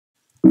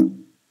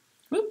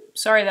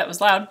Oops, sorry that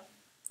was loud.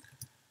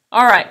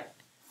 All right,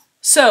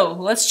 so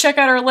let's check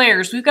out our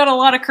layers. We've got a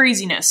lot of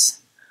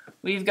craziness.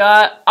 We've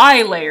got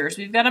eye layers,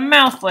 we've got a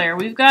mouth layer,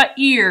 we've got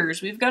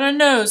ears, we've got a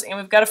nose, and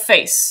we've got a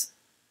face.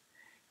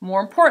 More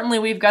importantly,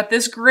 we've got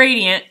this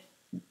gradient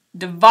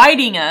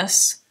dividing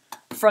us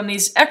from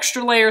these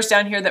extra layers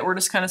down here that we're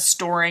just kind of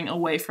storing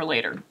away for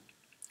later.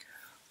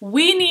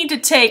 We need to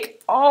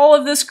take all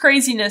of this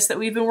craziness that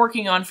we've been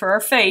working on for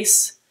our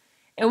face,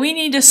 and we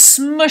need to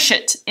smush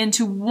it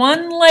into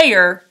one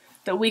layer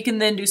that we can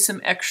then do some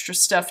extra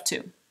stuff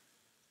to.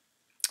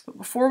 But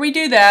before we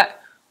do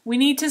that, we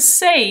need to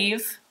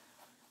save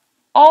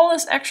all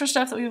this extra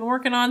stuff that we've been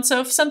working on,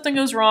 so if something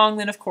goes wrong,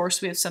 then of course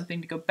we have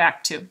something to go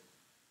back to.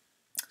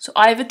 So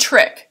I have a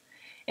trick,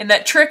 and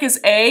that trick is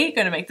A,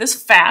 going to make this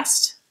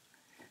fast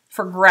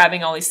for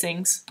grabbing all these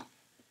things,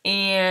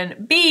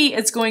 and B,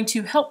 it's going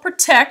to help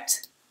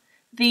protect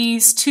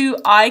these two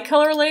eye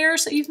color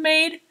layers that you've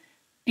made,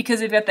 because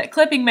they've got that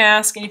clipping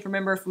mask, and if you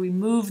remember, if we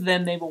move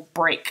them, they will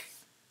break,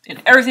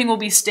 and everything will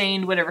be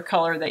stained whatever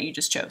color that you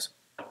just chose.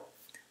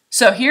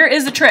 So here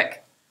is the trick.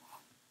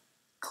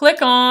 Click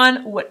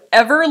on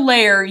whatever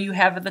layer you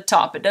have at the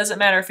top. It doesn't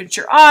matter if it's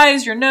your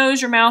eyes, your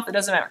nose, your mouth, it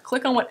doesn't matter.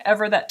 Click on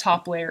whatever that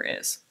top layer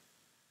is.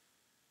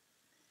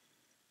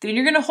 Then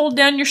you're going to hold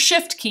down your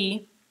Shift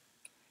key,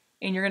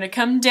 and you're going to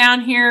come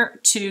down here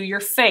to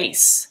your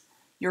face.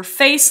 Your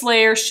face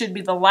layer should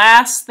be the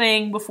last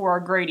thing before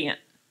our gradient.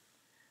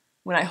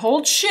 When I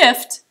hold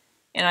Shift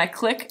and I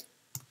click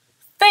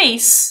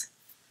Face,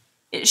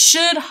 it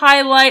should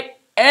highlight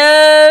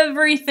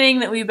everything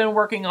that we've been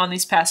working on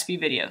these past few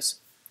videos.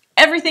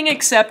 Everything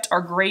except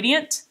our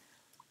gradient,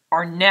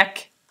 our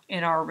neck,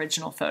 and our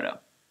original photo.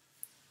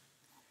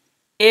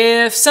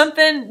 If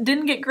something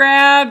didn't get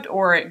grabbed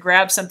or it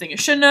grabbed something it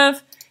shouldn't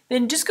have,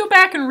 then just go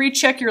back and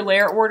recheck your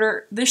layer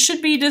order. This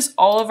should be just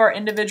all of our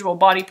individual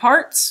body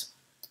parts,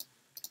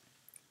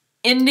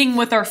 ending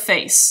with our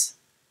face.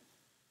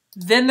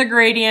 Then the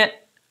gradient,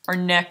 our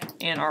neck,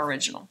 and our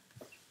original.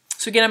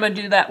 So again, I'm going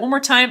to do that one more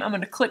time. I'm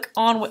going to click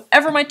on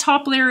whatever my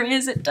top layer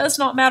is. It does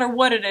not matter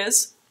what it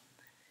is.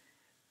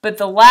 But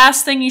the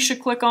last thing you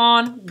should click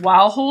on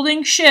while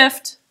holding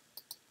Shift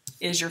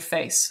is your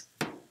face.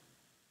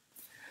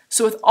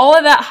 So with all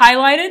of that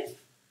highlighted,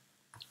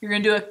 you're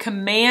going to do a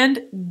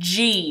Command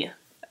G.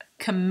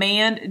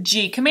 Command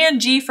G.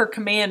 Command G for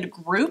Command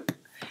Group.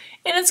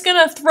 And it's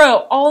going to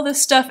throw all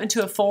this stuff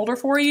into a folder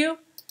for you,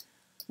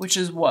 which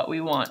is what we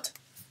want.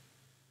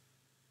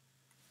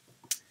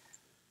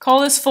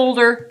 Call this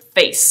folder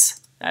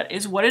Face. That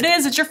is what it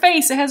is. It's your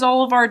face. It has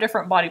all of our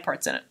different body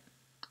parts in it.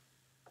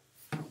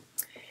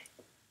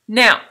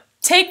 Now,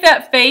 take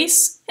that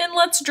face and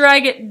let's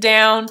drag it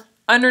down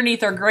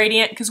underneath our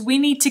gradient because we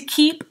need to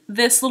keep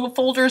this little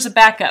folder as a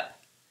backup.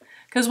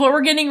 Because what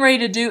we're getting ready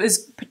to do is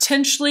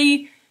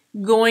potentially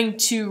going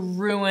to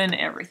ruin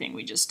everything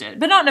we just did.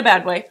 But not in a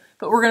bad way,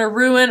 but we're going to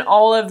ruin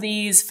all of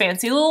these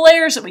fancy little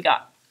layers that we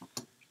got.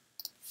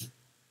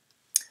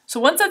 So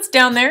once that's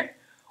down there,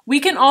 we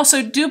can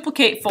also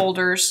duplicate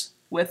folders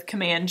with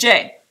Command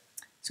J.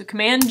 So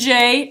Command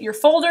J, your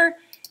folder,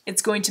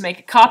 it's going to make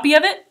a copy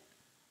of it.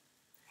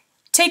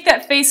 Take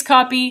that face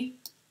copy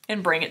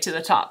and bring it to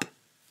the top.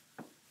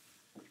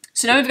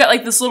 So now we've got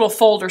like this little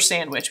folder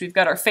sandwich. We've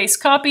got our face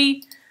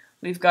copy,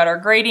 we've got our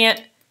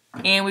gradient,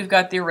 and we've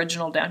got the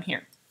original down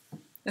here.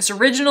 This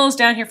original is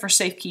down here for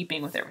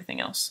safekeeping with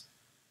everything else.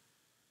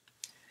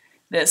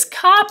 This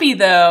copy,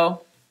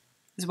 though,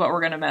 is what we're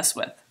going to mess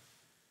with.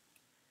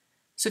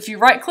 So if you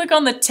right-click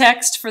on the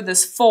text for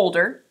this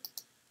folder,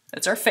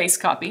 that's our face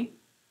copy,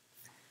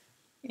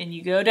 and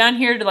you go down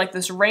here to like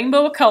this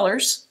rainbow of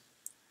colors,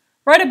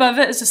 right above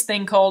it is this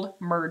thing called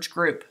Merge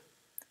Group.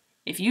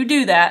 If you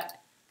do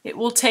that, it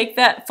will take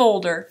that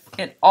folder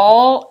and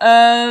all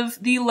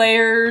of the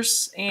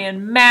layers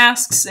and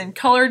masks and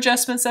color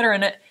adjustments that are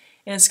in it,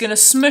 and it's going to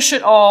smush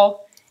it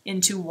all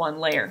into one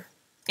layer.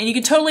 And you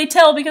can totally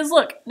tell because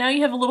look, now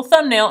you have a little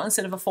thumbnail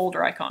instead of a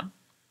folder icon.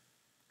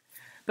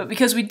 But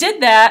because we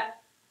did that,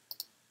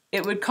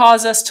 it would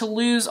cause us to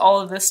lose all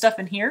of this stuff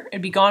in here.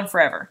 It'd be gone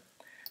forever.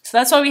 So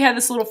that's why we have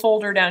this little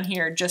folder down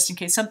here, just in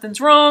case something's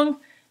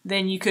wrong,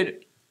 then you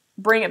could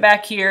bring it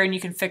back here and you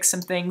can fix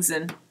some things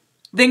and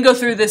then go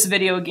through this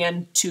video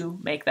again to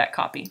make that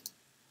copy.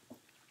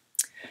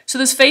 So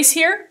this face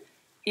here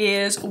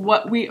is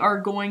what we are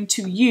going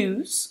to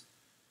use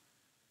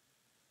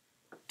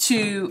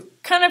to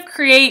kind of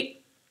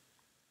create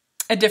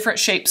a different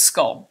shaped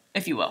skull,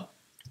 if you will.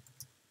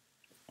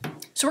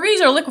 So we're going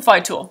to use our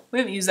Liquify tool. We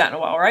haven't used that in a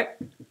while, right?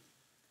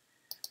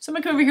 So I'm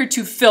going to come over here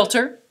to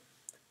Filter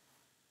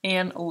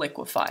and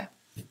Liquify.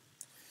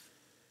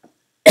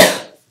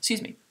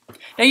 Excuse me.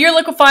 Now your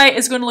Liquify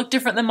is going to look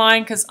different than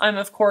mine because I'm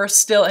of course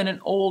still in an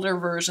older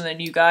version than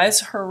you guys.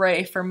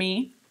 Hooray for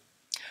me.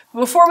 But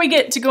before we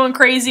get to going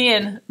crazy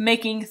and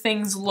making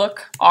things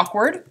look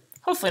awkward,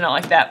 hopefully not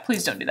like that,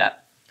 please don't do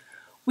that,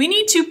 we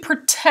need to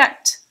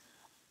protect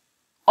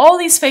all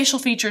these facial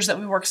features that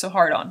we work so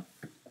hard on.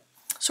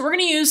 So we're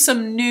going to use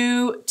some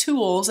new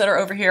tools that are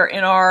over here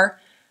in our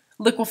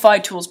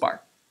Liquify tools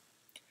bar.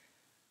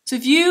 So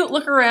if you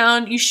look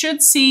around, you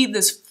should see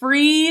this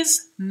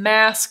Freeze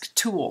Mask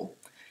tool.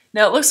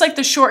 Now it looks like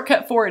the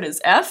shortcut for it is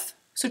F,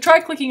 so try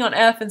clicking on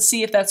F and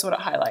see if that's what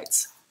it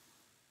highlights.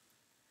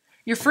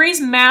 Your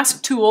Freeze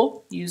Mask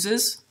tool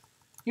uses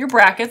your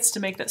brackets to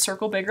make that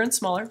circle bigger and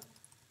smaller.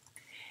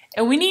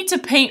 And we need to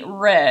paint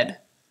red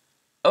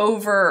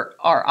over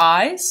our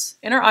eyes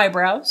and our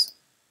eyebrows.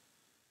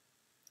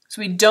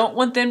 So we don't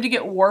want them to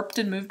get warped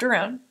and moved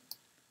around.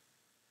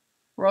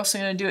 We're also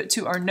going to do it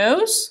to our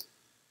nose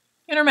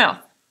and our mouth.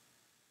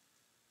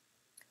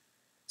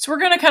 So we're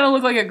going to kind of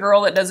look like a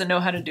girl that doesn't know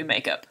how to do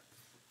makeup.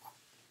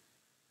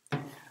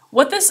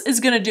 What this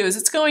is going to do is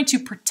it's going to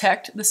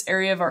protect this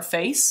area of our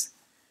face.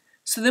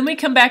 So then we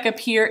come back up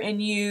here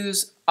and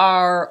use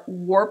our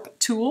warp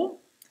tool.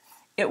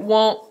 It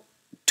won't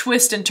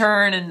twist and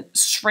turn and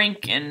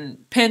shrink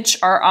and pinch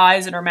our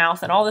eyes and our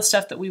mouth and all the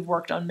stuff that we've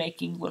worked on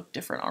making look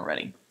different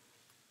already.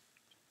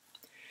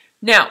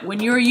 Now,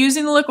 when you're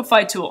using the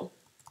Liquify tool,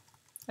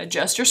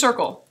 adjust your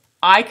circle.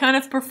 I kind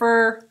of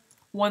prefer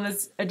one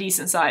that's a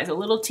decent size. A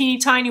little teeny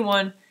tiny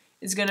one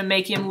is going to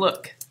make him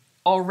look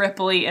all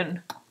ripply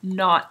and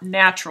not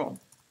natural.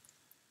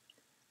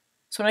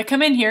 So when I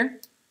come in here,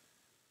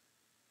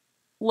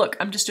 look,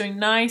 I'm just doing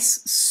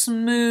nice,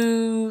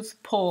 smooth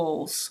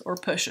pulls or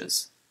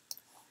pushes.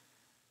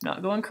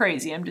 Not going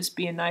crazy. I'm just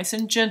being nice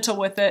and gentle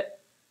with it.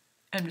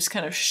 I'm just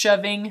kind of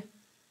shoving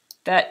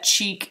that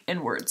cheek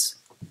inwards.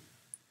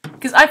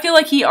 Because I feel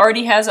like he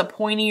already has a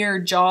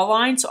pointier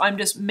jawline, so I'm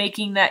just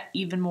making that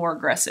even more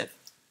aggressive.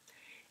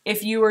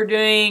 If you were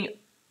doing,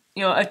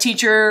 a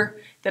teacher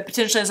that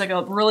potentially has like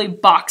a really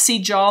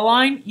boxy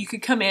jawline, you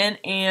could come in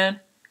and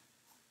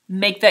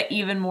make that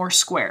even more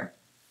square.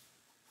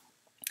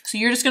 So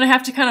you're just going to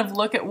have to kind of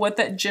look at what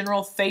that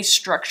general face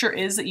structure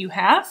is that you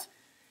have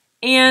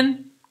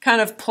and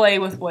kind of play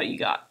with what you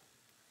got.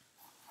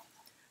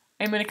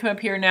 I'm going to come up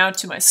here now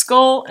to my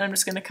skull, and I'm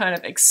just going to kind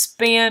of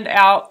expand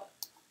out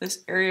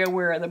this area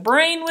where the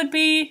brain would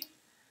be.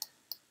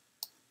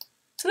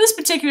 So this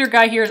particular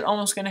guy here is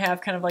almost going to have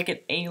kind of like an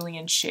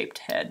alien-shaped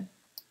head.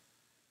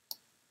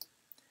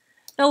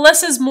 Now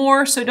less is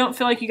more, so don't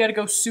feel like you got to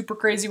go super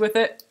crazy with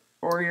it,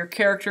 or your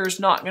character is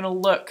not going to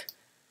look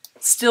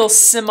still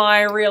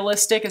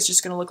semi-realistic. It's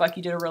just going to look like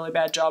you did a really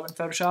bad job in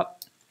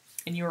Photoshop,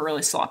 and you were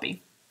really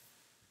sloppy.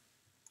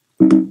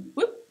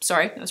 Whoop,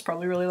 sorry, that was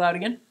probably really loud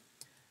again.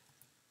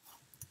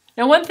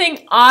 Now one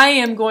thing I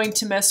am going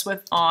to mess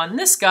with on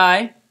this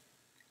guy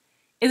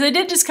is I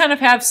did just kind of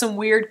have some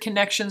weird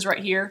connections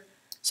right here.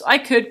 So I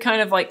could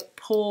kind of like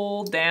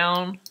pull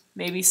down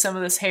maybe some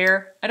of this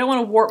hair. I don't want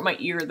to warp my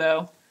ear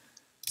though.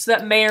 So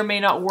that may or may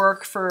not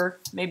work for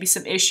maybe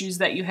some issues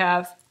that you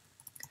have.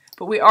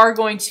 But we are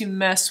going to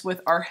mess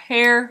with our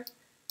hair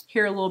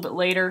here a little bit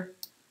later,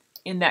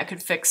 and that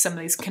could fix some of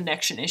these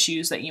connection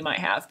issues that you might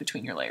have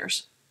between your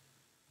layers.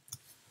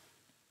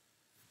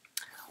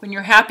 When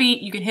you're happy,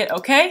 you can hit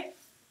OK,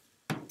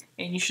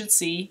 and you should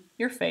see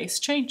your face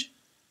change.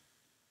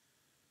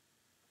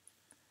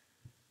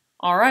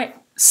 All right,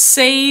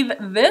 save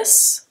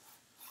this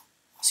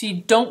so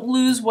you don't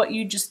lose what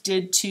you just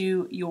did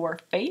to your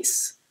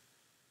face.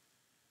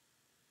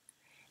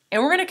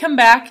 And we're going to come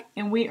back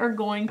and we are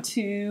going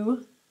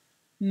to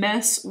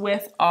mess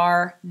with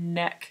our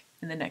neck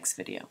in the next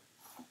video.